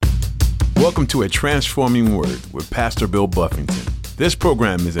Welcome to A Transforming Word with Pastor Bill Buffington. This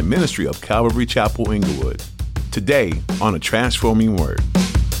program is a ministry of Calvary Chapel, Inglewood. Today on A Transforming Word.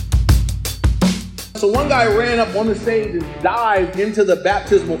 So one guy ran up on the stage and dived into the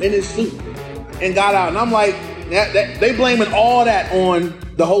baptismal in his suit and got out. And I'm like, they blaming all that on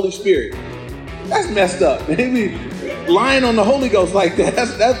the Holy Spirit. That's messed up. They be lying on the Holy Ghost like that.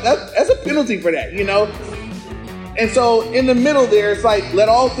 That's a penalty for that, you know? And so in the middle there, it's like, let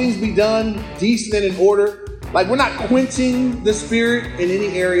all things be done decent and in order. Like, we're not quenching the Spirit in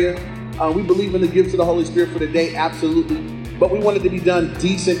any area. We believe in the gifts of the Holy Spirit for the day, absolutely. But we want it to be done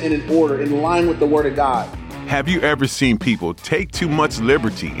decent and in order, in line with the Word of God. Have you ever seen people take too much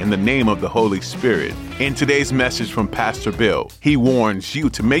liberty in the name of the Holy Spirit? In today's message from Pastor Bill, he warns you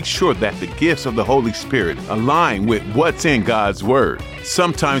to make sure that the gifts of the Holy Spirit align with what's in God's Word.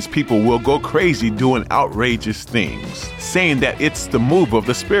 Sometimes people will go crazy doing outrageous things, saying that it's the move of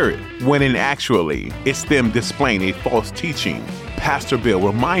the Spirit, when in actuality, it's them displaying a false teaching. Pastor Bill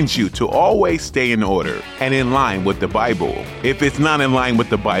reminds you to always stay in order and in line with the Bible. If it's not in line with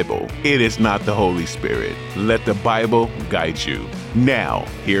the Bible, it is not the Holy Spirit. Let the Bible guide you. Now,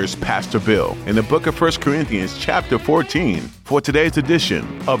 here's Pastor Bill in the book of 1 Corinthians chapter 14 for today's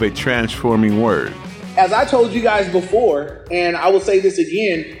edition of A Transforming Word. As I told you guys before, and I will say this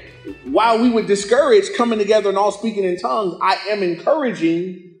again, while we would discourage coming together and all speaking in tongues, I am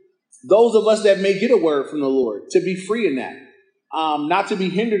encouraging those of us that may get a word from the Lord to be free in that. Not to be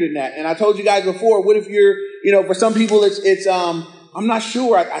hindered in that. And I told you guys before, what if you're, for some people, it's I'm not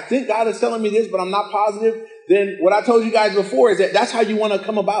sure. I think God is telling me this, but I'm not positive. Then what I told you guys before is that's how you want to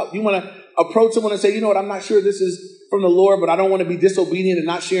come about. You want to approach someone and say, you know what, I'm not sure this is from the Lord, but I don't want to be disobedient and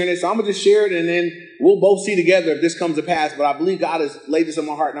not sharing it. So I'm going to just share it, and then we'll both see together if this comes to pass. But I believe God has laid this on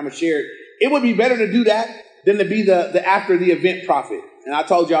my heart, and I'm going to share it. It would be better to do that than to be the after the event prophet. And I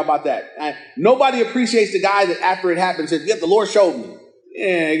told y'all about that. Nobody appreciates the guy that after it happens says, "Yep, the Lord showed me."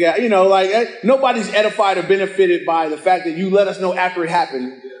 Yeah, nobody's edified or benefited by the fact that you let us know after it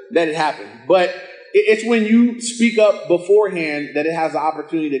happened that it happened. But it's when you speak up beforehand that it has the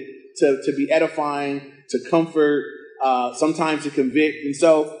opportunity to be edifying, to comfort, sometimes to convict. And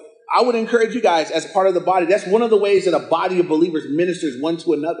so I would encourage you guys as part of the body. That's one of the ways that a body of believers ministers one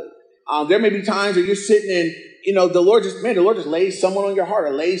to another. There may be times where you're sitting and, the Lord just lays someone on your heart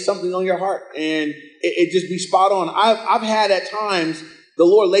or lays something on your heart, and it just be spot on. I've had at times the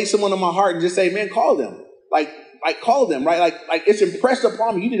Lord lay someone on my heart and just say, man, call them. Like call them, right? Like it's impressed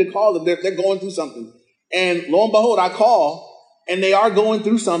upon me. You need to call them. They're going through something. And lo and behold, I call and they are going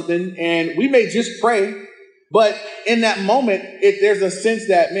through something, and we may just pray. But in that moment, there's a sense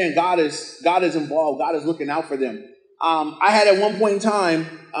that, man, God is involved. God is looking out for them. I had at one point in time,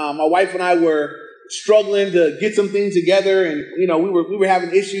 my wife and I were struggling to get some things together, and we were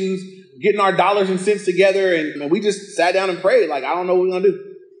having issues getting our dollars and cents together, and we just sat down and prayed. Like, I don't know what we're gonna do.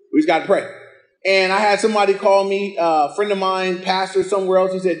 We just got to pray. And I had somebody call me, a friend of mine, pastor somewhere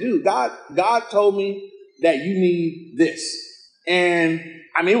else. He said, "Dude, God told me that you need this." And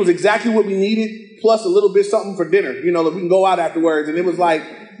I mean, it was exactly what we needed, plus a little bit something for dinner. That we can go out afterwards. And it was like,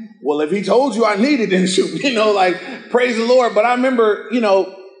 well, if he told you I needed, then shoot, praise the Lord. But I remember,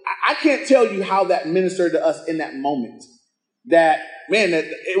 I can't tell you how that ministered to us in that moment. That, man,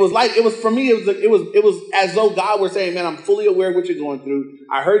 it was for me, it was as though God were saying, man, I'm fully aware of what you're going through.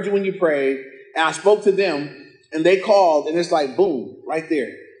 I heard you when you prayed, and I spoke to them, and they called, and it's like, boom, right there.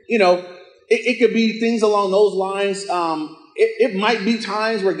 It could be things along those lines. It might be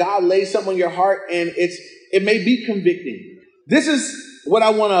times where God lays something on your heart, and it may be convicting. This is what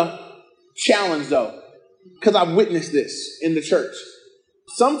I want to challenge, though, because I've witnessed this in the church.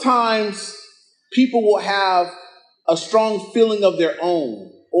 Sometimes people will have a strong feeling of their own,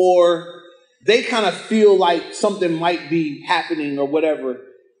 or they kind of feel like something might be happening or whatever,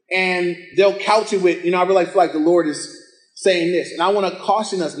 and they'll couch it with, I really feel like the Lord is saying this. And I want to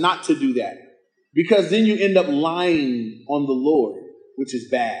caution us not to do that, because then you end up lying on the Lord, which is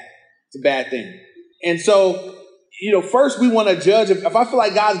bad. It's a bad thing. And so, first we want to judge. If I feel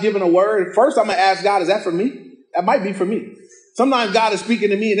like God's giving a word, first I'm going to ask God, is that for me? That might be for me. Sometimes God is speaking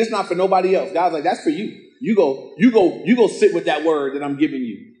to me and it's not for nobody else. God's like, that's for you. You go sit with that word that I'm giving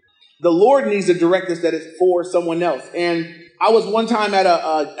you. The Lord needs to direct us that it's for someone else. And I was one time at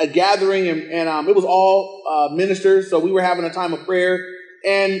a gathering, and it was all ministers. So we were having a time of prayer,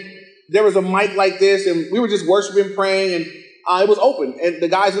 and there was a mic like this, and we were just worshiping, praying, and it was open. And the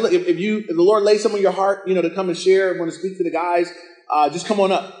guys, if the Lord lays something on your heart, to come and share, want to speak to the guys, just come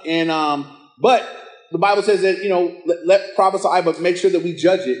on up. And but the Bible says that, let prophesy, but make sure that we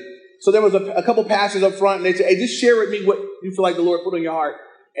judge it. So there was a couple pastors up front, and they said, hey, just share with me what you feel like the Lord put on your heart.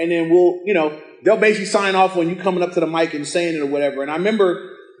 And then they'll basically sign off on you coming up to the mic and saying it or whatever. And I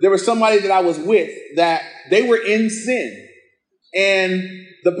remember there was somebody that I was with that they were in sin. And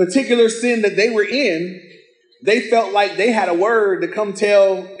the particular sin that they were in, they felt like they had a word to come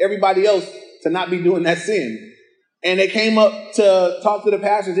tell everybody else to not be doing that sin. And they came up to talk to the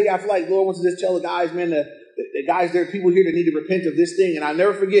pastors. I feel like Lord wants to just tell the guys, man, the guys, there are people here that need to repent of this thing. And I'll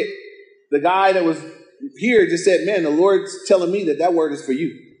never forget, the guy that was here just said, man, the Lord's telling me that word is for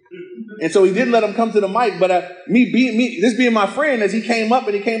you. And so he didn't let him come to the mic. But this being my friend, as he came up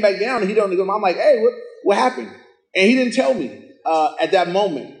and he came back down and he don't go, I'm like, hey, what happened? And he didn't tell me at that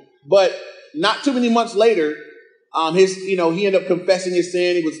moment. But not too many months later, he ended up confessing his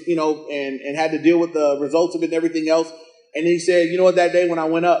sin. He was, and had to deal with the results of it and everything else. And he said, you know what, that day when I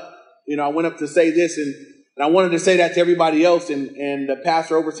went up, I went up to say this and I wanted to say that to everybody else. And the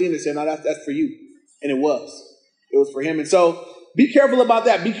pastor overseeing it said, no, that's for you. And it was for him. And so be careful about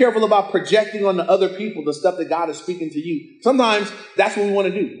that. Be careful about projecting on the other people the stuff that God is speaking to you. Sometimes that's what we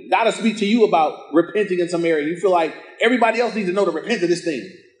want to do. God will speak to you about repenting in some area. You feel like everybody else needs to know to repent of this thing.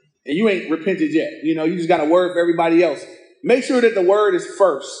 And you ain't repented yet. You just got a word for everybody else. Make sure that the word is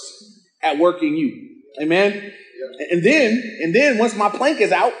first at work in you. Amen. Yep. And then once my plank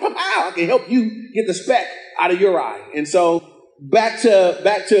is out, I can help you get the speck out of your eye. And so back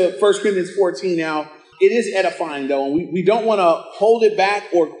to 1 Corinthians 14 now. It is edifying, though, and we don't want to hold it back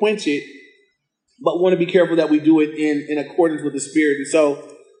or quench it, but want to be careful that we do it in accordance with the Spirit. And so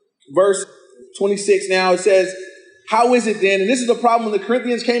verse 26 now, it says, how is it then? And this is the problem. When the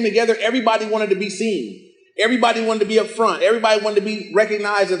Corinthians came together, everybody wanted to be seen. Everybody wanted to be up front. Everybody wanted to be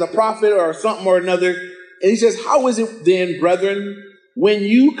recognized as a prophet or something or another. And he says, how is it then, brethren, when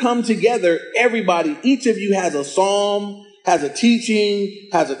you come together, everybody, each of you has a psalm, has a teaching,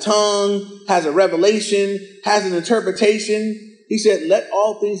 has a tongue, has a revelation, has an interpretation. He said, let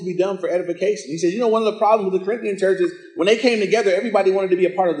all things be done for edification. He said, one of the problems with the Corinthian church is when they came together, everybody wanted to be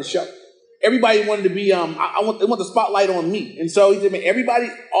a part of the show. Everybody wanted to be, they want the spotlight on me. And so he said, man,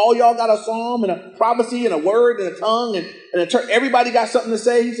 everybody, all y'all got a psalm and a prophecy and a word and a tongue and a church. Everybody got something to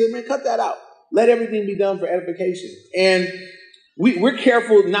say. He said, man, cut that out. Let everything be done for edification. And we're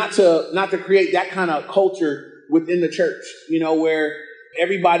careful not to create that kind of culture within the church, where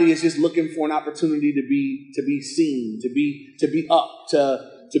everybody is just looking for an opportunity to be seen, to be up,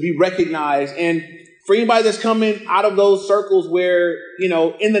 to be recognized. And for anybody that's coming out of those circles where,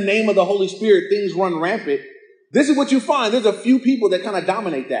 in the name of the Holy Spirit, things run rampant, this is what you find. There's a few people that kind of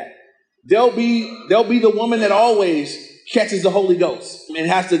dominate that. They'll be the woman that always catches the Holy Ghost and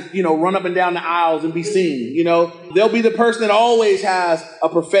has to, run up and down the aisles and be seen. They'll be the person that always has a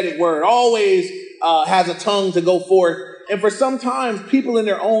prophetic word, always has a tongue to go forth. And for sometimes people in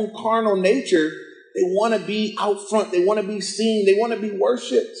their own carnal nature, they want to be out front. They want to be seen. They want to be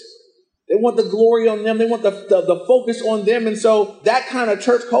worshiped. They want the glory on them. They want the focus on them. And so that kind of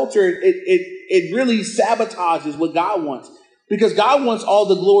church culture, it really sabotages what God wants, because God wants all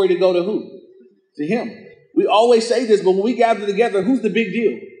the glory to go to who? To him. We always say this, but when we gather together, who's the big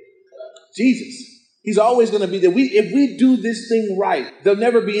deal? Jesus. He's always going to be there. If we do this thing right, there'll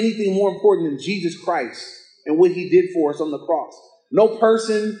never be anything more important than Jesus Christ and what he did for us on the cross. No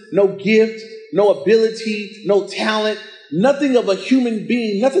person, no gift, no ability, no talent, nothing of a human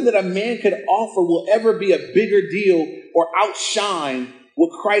being, nothing that a man could offer will ever be a bigger deal or outshine what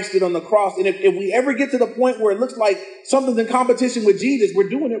Christ did on the cross. And if we ever get to the point where it looks like something's in competition with Jesus, we're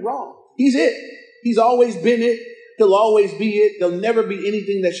doing it wrong. He's it. He's always been it. He'll always be it. There'll never be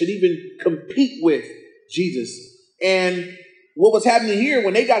anything that should even compete with Jesus. And what was happening here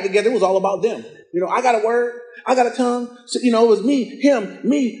when they got together, it was all about them. I got a word, I got a tongue. So, it was me, him,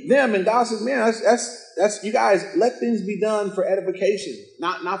 me, them. And God says, man, that's you guys, let things be done for edification,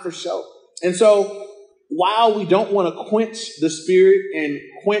 not for show. And so while we don't want to quench the Spirit and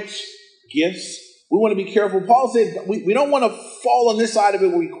quench gifts, we want to be careful. Paul said we don't want to fall on this side of it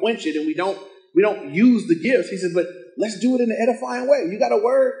where we quench it and we don't use the gifts. He says, but let's do it in an edifying way. You got a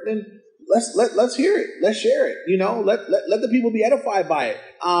word, then let's hear it. Let's share it. Let the people be edified by it.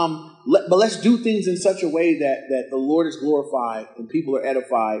 But let's do things in such a way that the Lord is glorified and people are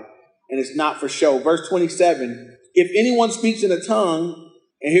edified, and it's not for show. Verse 27, if anyone speaks in a tongue,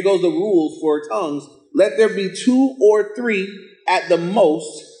 and here goes the rules for tongues, let there be two or three at the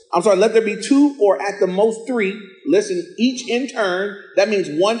most. Let there be two or at the most three. Listen, each in turn. That means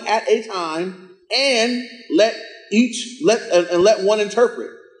one at a time, and let one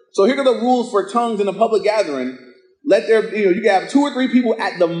interpret. So here are the rules for tongues in a public gathering. Let there, you can have two or three people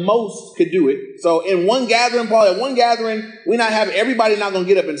at the most could do it. So in one gathering, we're not having everybody not going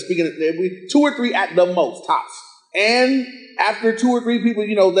to get up and speak. Two or three at the most, tops. And after 2 or 3 people,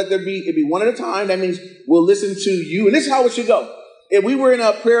 let it'd be one at a time. That means we'll listen to you. And this is how it should go. If we were in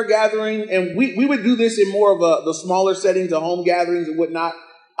a prayer gathering, and we would do this in more of the smaller settings, the home gatherings and whatnot.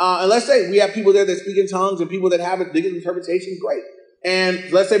 And let's say we have people there that speak in tongues and people that have a big interpretation, great.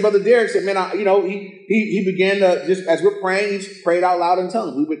 And let's say Brother Derek said, man, he began to, just as we're praying, he prayed out loud in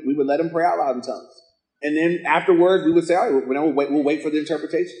tongues. We would let him pray out loud in tongues. And then afterwards, we would say, all right, we'll wait for the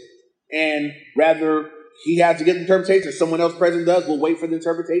interpretation. And rather he has to get the interpretation or someone else present does, we'll wait for the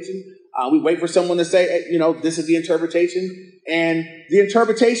interpretation. We wait for someone to say, this is the interpretation. And the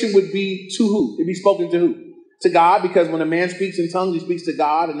interpretation would be to who? It'd be spoken to who? To God, because when a man speaks in tongues, he speaks to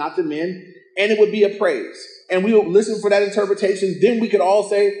God and not to men. And it would be a praise. And we would listen for that interpretation. Then we could all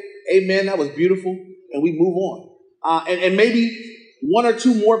say, amen, that was beautiful. And we move on. And maybe 1 or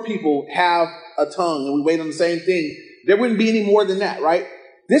 2 more people have a tongue and we wait on the same thing. There wouldn't be any more than that, right?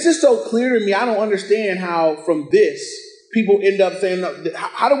 This is so clear to me. I don't understand how from this people end up saying,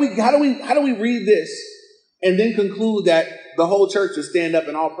 how do we read this and then conclude that the whole church should stand up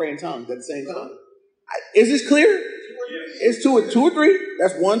and all pray in tongues at the same time? Is this clear? It's 2 or 3.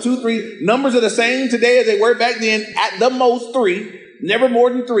 That's 1, 2, 3. Numbers are the same today as they were back then. At the most 3, never more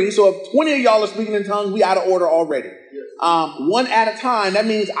than 3. So if 20 of y'all are speaking in tongues, we out of order already. 1 at a time. That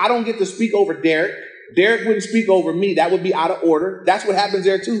means I don't get to speak over Derek. Derek wouldn't speak over me. That would be out of order. That's what happens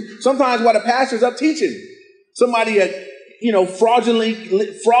there too. Sometimes while the pastor's up teaching, somebody, fraudulently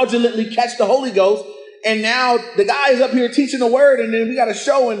catch the Holy Ghost. And now the guy is up here teaching the word. And then we got a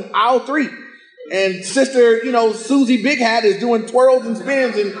show in aisle 3. And Sister, Susie Big Hat is doing twirls and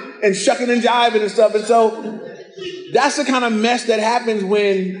spins and shucking and jiving and stuff. And so that's the kind of mess that happens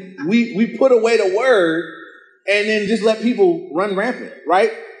when we put away the word and then just let people run rampant,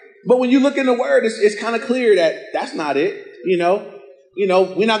 right? But when you look in the word, it's kind of clear that that's not it.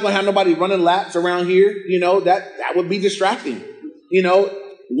 We're not going to have nobody running laps around here. That would be distracting.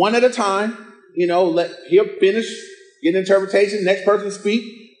 1 at a time, let him finish, get an interpretation, next person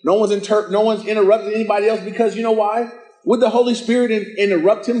speak. No one's interrupting anybody else because you know why? Would the Holy Spirit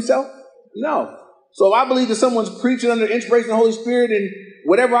interrupt himself? No. So I believe that someone's preaching under inspiration of the Holy Spirit and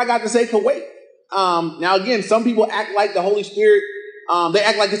whatever I got to say could wait. Now, again, some people act like the Holy Spirit, they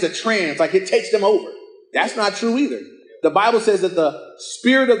act like it's a trance, like it takes them over. That's not true either. The Bible says that the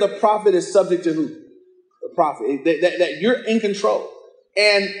spirit of the prophet is subject to who? The prophet. That you're in control.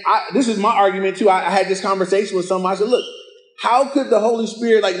 And this is my argument too. I had this conversation with someone. I said, look, how could the Holy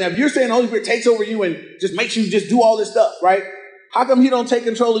Spirit, now if you're saying the Holy Spirit takes over you and just makes you just do all this stuff, right? How come he don't take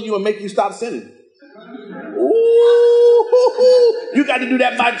control of you and make you stop sinning? Ooh, you got to do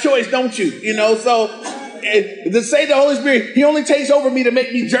that by choice, don't you? So to say the Holy Spirit, he only takes over me to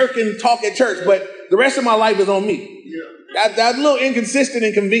make me jerk and talk at church, but the rest of my life is on me. That's a little inconsistent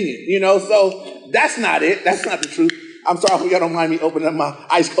and convenient, so that's not it. That's not the truth. I'm sorry if y'all don't mind me opening up my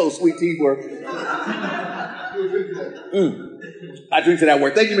ice cold sweet tea for I drink to that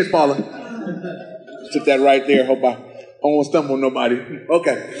word. Thank you, Miss Paula. Took that right there. Hope I won't stumble on nobody.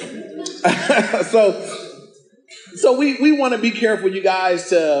 Okay. So we want to be careful, you guys,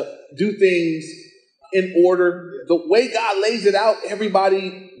 to do things in order. The way God lays it out,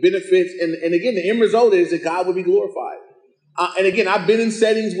 everybody benefits. And again, the end result is that God will be glorified. And again, I've been in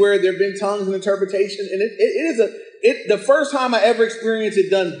settings where there have been tongues and interpretation. And the first time I ever experienced it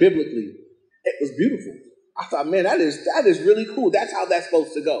done biblically, it was beautiful. I thought, man, that is really cool. That's how that's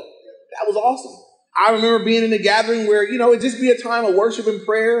supposed to go. That was awesome. I remember being in a gathering where, it'd just be a time of worship and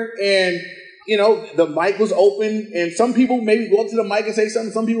prayer. And, the mic was open. And some people maybe go up to the mic and say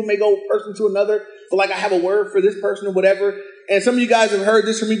something. Some people may go person to another. So I have a word for this person or whatever. And some of you guys have heard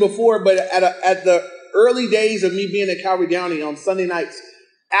this from me before. But at the early days of me being at Calvary Downey on Sunday nights,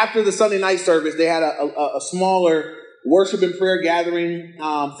 after the Sunday night service, they had a smaller worship and prayer gathering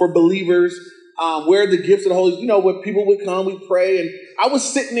for believers. Where the gifts of the Holy, where people would come, we'd pray. And I was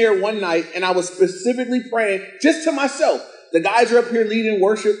sitting there one night and I was specifically praying just to myself. The guys are up here leading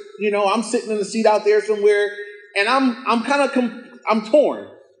worship. I'm sitting in the seat out there somewhere and I'm torn.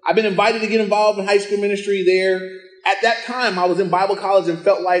 I've been invited to get involved in high school ministry there. At that time, I was in Bible college and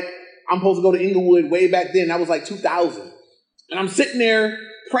felt like I'm supposed to go to Inglewood way back then. That was like 2000. And I'm sitting there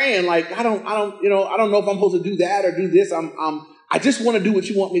praying like, I don't know if I'm supposed to do that or do this. I just want to do what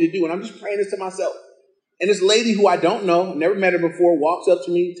you want me to do. And I'm just praying this to myself. And this lady who I don't know, never met her before, walks up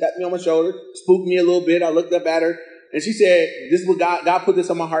to me, tapped me on my shoulder, spooked me a little bit. I looked up at her and she said, this is what God put this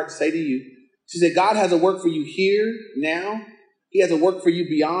on my heart to say to you. She said, God has a work for you here now. He has a work for you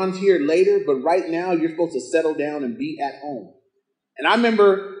beyond here later. But right now you're supposed to settle down and be at home. And I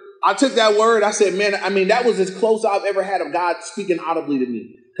remember I took that word. I said, man, that was as close I've ever had of God speaking audibly to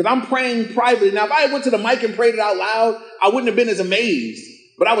me. Because I'm praying privately. Now, if I went to the mic and prayed it out loud, I wouldn't have been as amazed.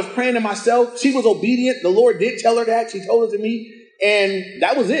 But I was praying to myself. She was obedient. The Lord did tell her that. She told it to me. And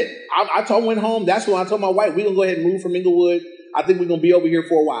that was it. Went home. That's when I told my wife, we're going to go ahead and move from Inglewood. I think we're going to be over here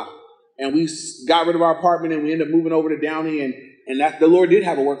for a while. And we got rid of our apartment and we ended up moving over to Downey. And that the Lord did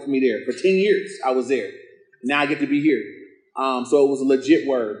have a work for me there. For 10 years, I was there. Now I get to be here. So it was a legit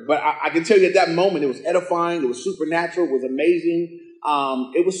word. But I can tell you at that moment, it was edifying. It was supernatural. It was amazing.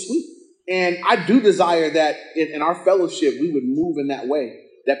 It was sweet. And I do desire that in our fellowship, we would move in that way,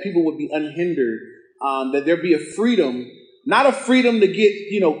 that people would be unhindered, that there be a freedom, not a freedom to get,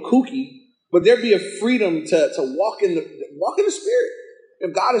 kooky, but there be a freedom to walk in the Spirit.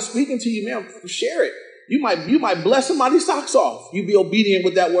 If God is speaking to you, man, share it. You might bless somebody's socks off. You be obedient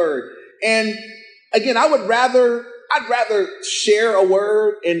with that word. And again, I'd rather share a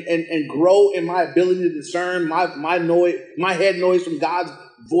word and grow in my ability to discern my head noise from God's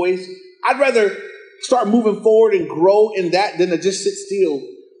voice. I'd rather start moving forward and grow in that than to just sit still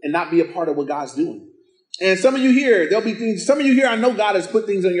and not be a part of what God's doing. And some of you here, there'll be things, some of you here, I know God has put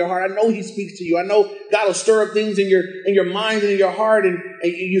things in your heart. I know he speaks to you. I know God will stir up things in your mind and in your heart, and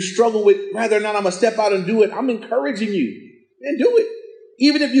you struggle with whether or not I'm going to step out and do it. I'm encouraging you, and do it.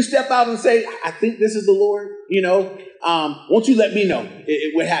 Even if you step out and say, I think this is the Lord, won't you let me know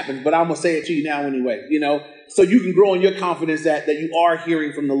what happens? But I'm going to say it to you now anyway, so you can grow in your confidence that you are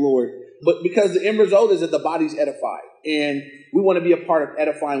hearing from the Lord. But because the end result is that the body's edified, and we want to be a part of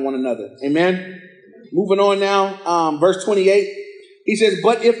edifying one another. Amen. Moving on now, verse 28, he says,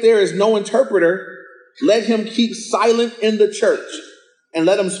 but if there is no interpreter, let him keep silent in the church and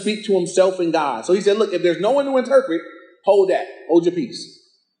let him speak to himself and God. So he said, look, if there's no one to interpret, hold your peace.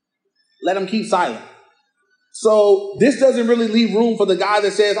 Let him keep silent. So this doesn't really leave room for the guy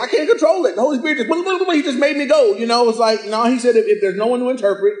that says, I can't control it. The Holy Spirit he just made me go. It's like, no, he said, if there's no one to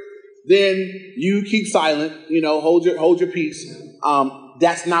interpret, then you keep silent, hold your peace.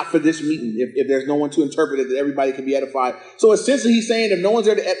 That's not for this meeting. If there's no one to interpret it, that everybody can be edified. So essentially he's saying if no one's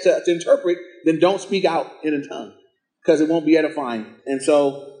there to interpret, then don't speak out in a tongue, because it won't be edifying. And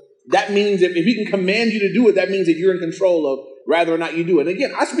so that means if he can command you to do it, that means that you're in control of whether or not you do it. And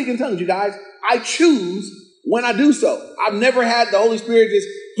again, I speak in tongues, you guys. I choose when I do so. I've never had the Holy Spirit just,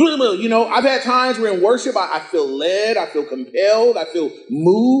 I've had times where in worship, I feel led, I feel compelled, I feel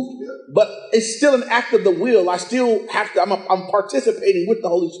moved, but it's still an act of the will. I still have to, I'm participating with the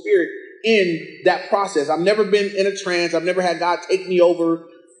Holy Spirit in that process. I've never been in a trance. I've never had God take me over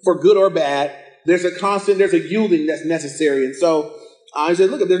for good or bad. There's a yielding that's necessary. And so I said,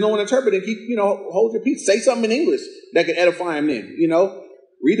 look, if there's no one interpreting, keep, hold your peace. Say something in English that can edify him in,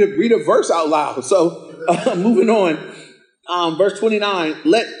 read a verse out loud. So moving on. Verse 29,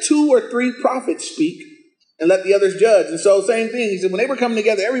 let 2 or 3 prophets speak and let the others judge. And so same thing. He said, when they were coming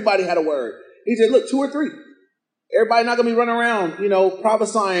together, everybody had a word. He said, look, 2 or 3. Everybody not going to be running around,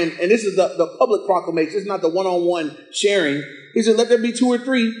 prophesying. And this is the public proclamation. It's not the one-on-one sharing. He said, let there be 2 or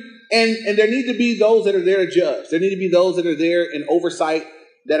 3. And there need to be those that are there to judge. There need to be those that are there in oversight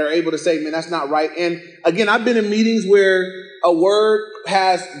that are able to say, man, that's not right. And again, I've been in meetings where a word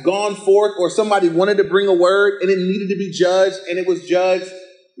has gone forth or somebody wanted to bring a word and it needed to be judged and it was judged.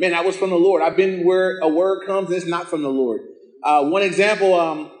 Man, that was from the Lord. I've been where a word comes and it's not from the Lord. One example,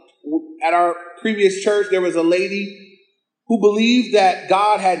 at our previous church, there was a lady who believed that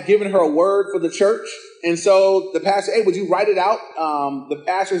God had given her a word for the church. And so the pastor, hey, would you write it out? The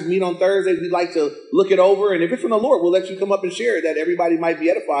pastors meet on Thursday. We'd like to look it over. And if it's from the Lord, we'll let you come up and share it, that everybody might be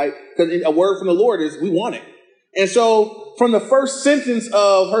edified, because a word from the Lord is, we want it. And so from the first sentence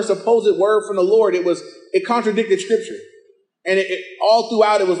of her supposed word from the Lord, it contradicted scripture. And it all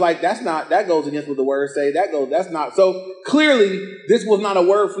throughout, it was like, that goes against what the words say. That's not. So clearly this was not a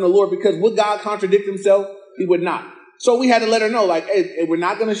word from the Lord, because would God contradict himself? He would not. So we had to let her know, like, hey, we're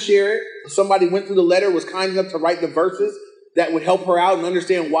not going to share it. Somebody went through the letter, was kind enough to write the verses that would help her out and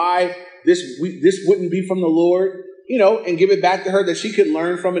understand why this wouldn't be from the Lord, and give it back to her that she could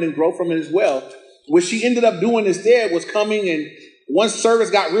learn from it and grow from it as well. What she ended up doing instead was coming, and once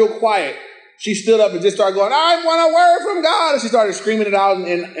service got real quiet, she stood up and just started going, I want a word from God. And she started screaming it out,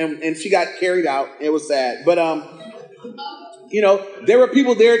 and she got carried out. It was sad. But, there were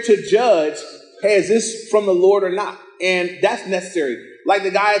people there to judge, hey, is this from the Lord or not? And that's necessary. Like the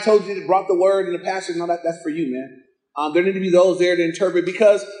guy I told you that brought the word and the pastor, no, that's for you, man. There need to be those there to interpret,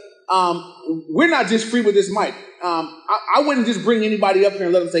 because we're not just free with this mic. I wouldn't just bring anybody up here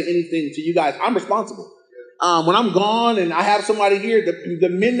and let them say anything to you guys. I'm responsible. When I'm gone and I have somebody here, the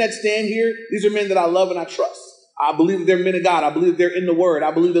men that stand here, these are men that I love and I trust. I believe that they're men of God. I believe that they're in the word. I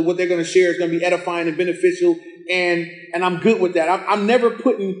believe that what they're going to share is going to be edifying and beneficial And I'm good with that. I'm never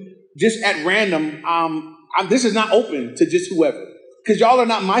putting just at random. This is not open to just whoever, because y'all are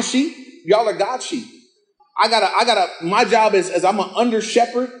not my sheep. Y'all are God's sheep. My job is, as I'm an under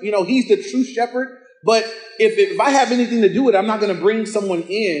shepherd, he's the true shepherd. But if I have anything to do with it, I'm not going to bring someone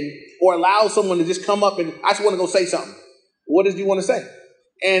in or allow someone to just come up and I just want to go say something. What does he want to say?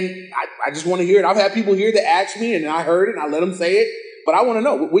 And I just want to hear it. I've had people here that ask me and I heard it and I let them say it. But I want to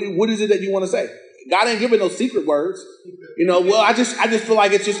know, what is it that you want to say? God ain't giving no secret words. Well, I just feel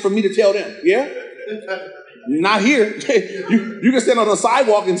like it's just for me to tell them. Yeah? Not here. You can stand on the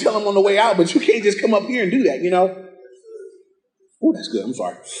sidewalk and tell them on the way out, but you can't just come up here and do that, Oh, that's good. I'm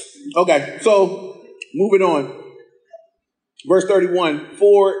sorry. Okay, so moving on. Verse 31,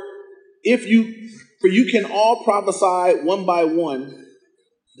 for you can all prophesy one by one,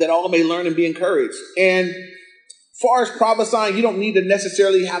 that all may learn and be encouraged. And as far as prophesying, you don't need to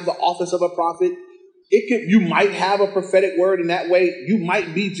necessarily have the office of a prophet. You might have a prophetic word in that way. You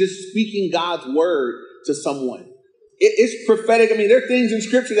might be just speaking God's word to someone. It's prophetic. I mean, there are things in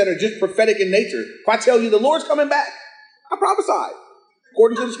scripture that are just prophetic in nature. If I tell you the Lord's coming back, I prophesied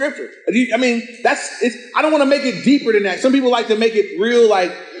according to the scripture. I mean, I don't want to make it deeper than that. Some people like to make it real,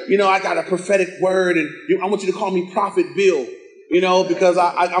 like, I got a prophetic word and I want you to call me Prophet Bill, because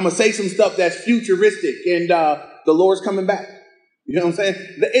I'm going to say some stuff that's futuristic and the Lord's coming back. You know what I'm saying?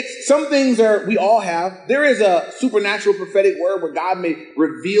 Some things we all have. There is a supernatural prophetic word where God may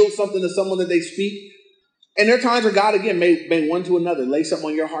reveal something to someone that they speak. And there are times where God, again, may one to another lay something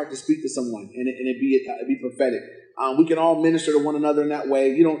on your heart to speak to someone and it be prophetic. We can all minister to one another in that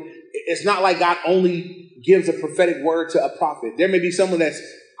way. It's not like God only gives a prophetic word to a prophet. There may be someone that's,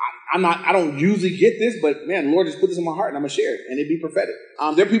 I don't usually get this, but man, the Lord just put this in my heart and I'm going to share it and it'd be prophetic.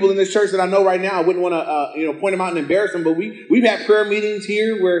 There are people in this church that I know right now. I wouldn't want to, point them out and embarrass them, but we've had prayer meetings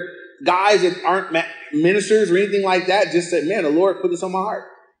here where guys that aren't ministers or anything like that just said, man, the Lord put this on my heart.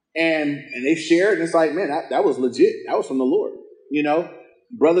 And they share it, and it's like, man, that was legit. That was from the Lord,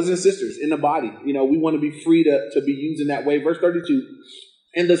 brothers and sisters in the body. We want to be free to be used in that way. Verse 32,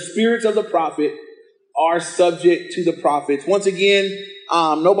 and the spirits of the prophet are subject to the prophets. Once again,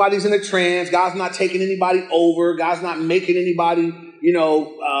 nobody's in a trance. God's not taking anybody over. God's not making anybody,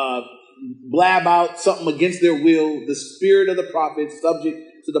 blab out something against their will. The spirit of the prophets subject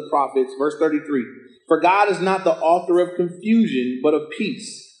to the prophets. Verse 33, for God is not the author of confusion, but of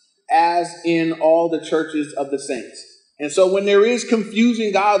peace, as in all the churches of the saints. And so when there is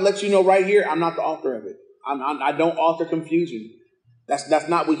confusion, God lets you know right here, I'm not the author of it. I don't author confusion. That's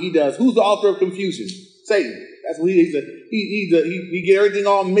not what he does. Who's the author of confusion? Satan. That's what he get everything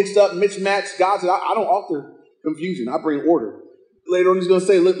all mixed up, mismatched. God said, I don't author confusion. I bring order. Later on, he's going to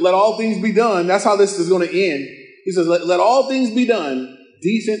say, let all things be done. That's how this is going to end. He says, let all things be done,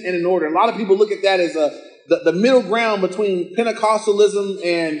 decent and in order. A lot of people look at that as the middle ground between Pentecostalism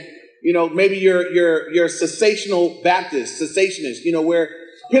and maybe your cessational Baptist, cessationists, where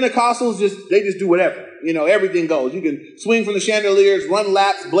Pentecostals they just do whatever, everything goes. You can swing from the chandeliers, run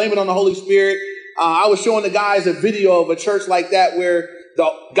laps, blame it on the Holy Spirit. I was showing the guys a video of a church like that where the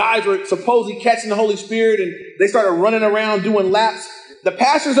guys were supposedly catching the Holy Spirit and they started running around doing laps. The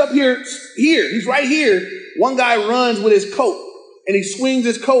pastor's up here, he's right here. One guy runs with his coat and he swings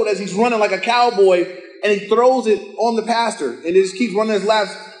his coat as he's running like a cowboy and he throws it on the pastor and he just keeps running his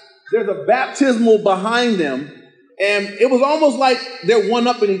laps. There's a baptismal behind them, and it was almost like they're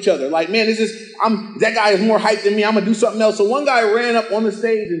one-upping each other. Like, man, that guy is more hyped than me. I'm going to do something else. So one guy ran up on the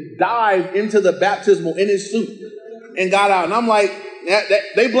stage and dived into the baptismal in his suit and got out. And I'm like,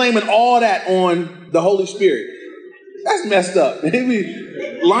 they blaming all that on the Holy Spirit. That's messed up. They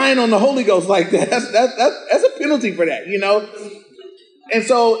be lying on the Holy Ghost like that. That's a penalty for that, And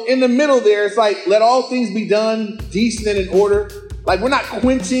so in the middle there, it's like, let all things be done, decent and in order. Like, we're not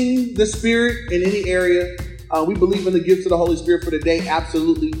quenching the Spirit in any area. We believe in the gifts of the Holy Spirit for the day,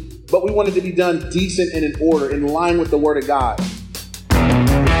 absolutely. But we want it to be done decent and in order, in line with the Word of God.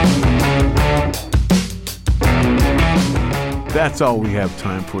 That's all we have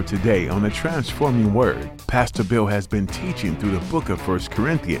time for today on the Transforming Word. Pastor Bill has been teaching through the book of 1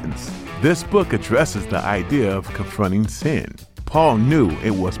 Corinthians. This book addresses the idea of confronting sin. Paul knew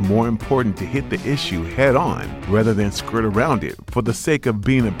it was more important to hit the issue head on rather than skirt around it for the sake of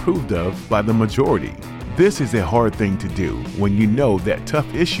being approved of by the majority. This is a hard thing to do when you know that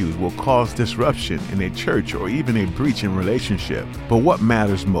tough issues will cause disruption in a church or even a breach in relationship. But what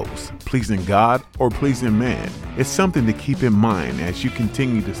matters most, pleasing God or pleasing man? It's something to keep in mind as you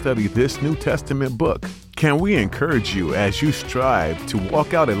continue to study this New Testament book. Can we encourage you as you strive to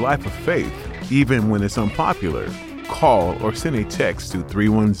walk out a life of faith, even when it's unpopular? call or send a text to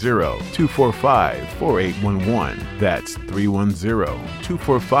 310-245-4811. That's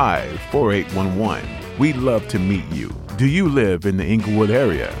 310-245-4811. We'd love to meet you. Do you live in the Inglewood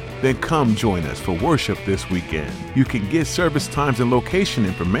area? Then come join us for worship this weekend. You can get service times and location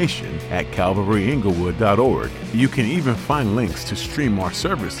information at calvaryinglewood.org. You can even find links to stream our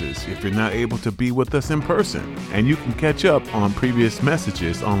services if you're not able to be with us in person. And you can catch up on previous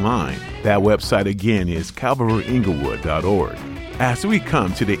messages online. That website again is calvaryinglewood.org. As we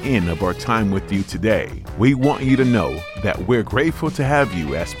come to the end of our time with you today, we want you to know that we're grateful to have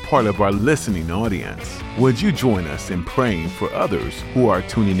you as part of our listening audience. Would you join us in praying for others who are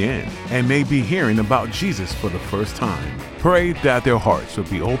tuning in and may be hearing about Jesus for the first time? Pray that their hearts will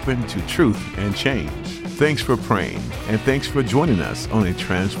be open to truth and change. Thanks for praying, and thanks for joining us on A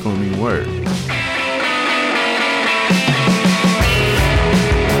Transforming Word.